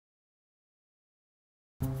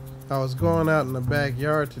I was going out in the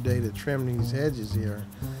backyard today to trim these hedges here,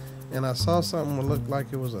 and I saw something that looked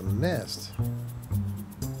like it was a nest.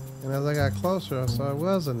 And as I got closer, I saw it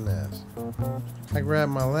was a nest. I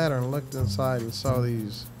grabbed my ladder and looked inside and saw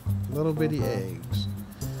these little bitty eggs.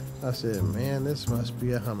 I said, man, this must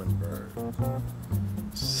be a hummingbird.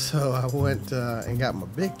 So I went and got my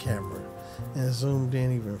big camera and zoomed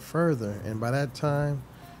in even further, and by that time,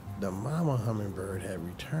 the mama hummingbird had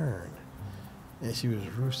returned, and she was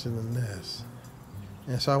roosting the nest.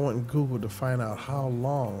 And so I went and Googled to find out how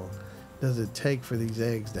long does it take for these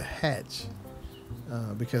eggs to hatch,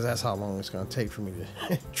 because that's how long it's going to take for me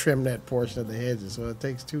to trim that portion of the hedges. So it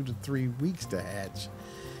takes 2 to 3 weeks to hatch,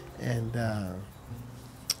 and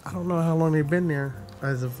I don't know how long they've been there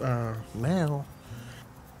as of now.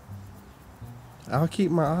 I'll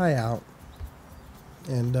keep my eye out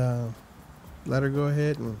and let her go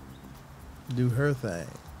ahead and do her thing.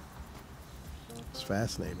 It's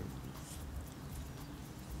fascinating.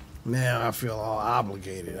 Now I feel all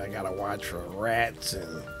obligated. I gotta watch for rats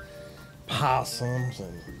and possums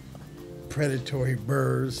and predatory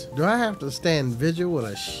birds. Do I have to stand vigil with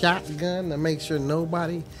a shotgun to make sure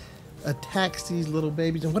nobody attacks these little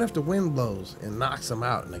babies? And what if the wind blows and knocks them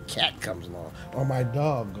out and a cat comes along, or my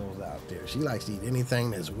dog goes out there? She likes to eat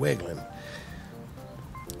anything that's wiggling.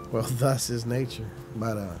 Well, thus is nature.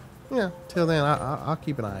 But yeah, till then I'll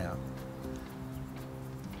keep an eye out,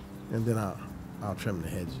 and then I'll trim the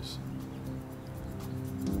hedges.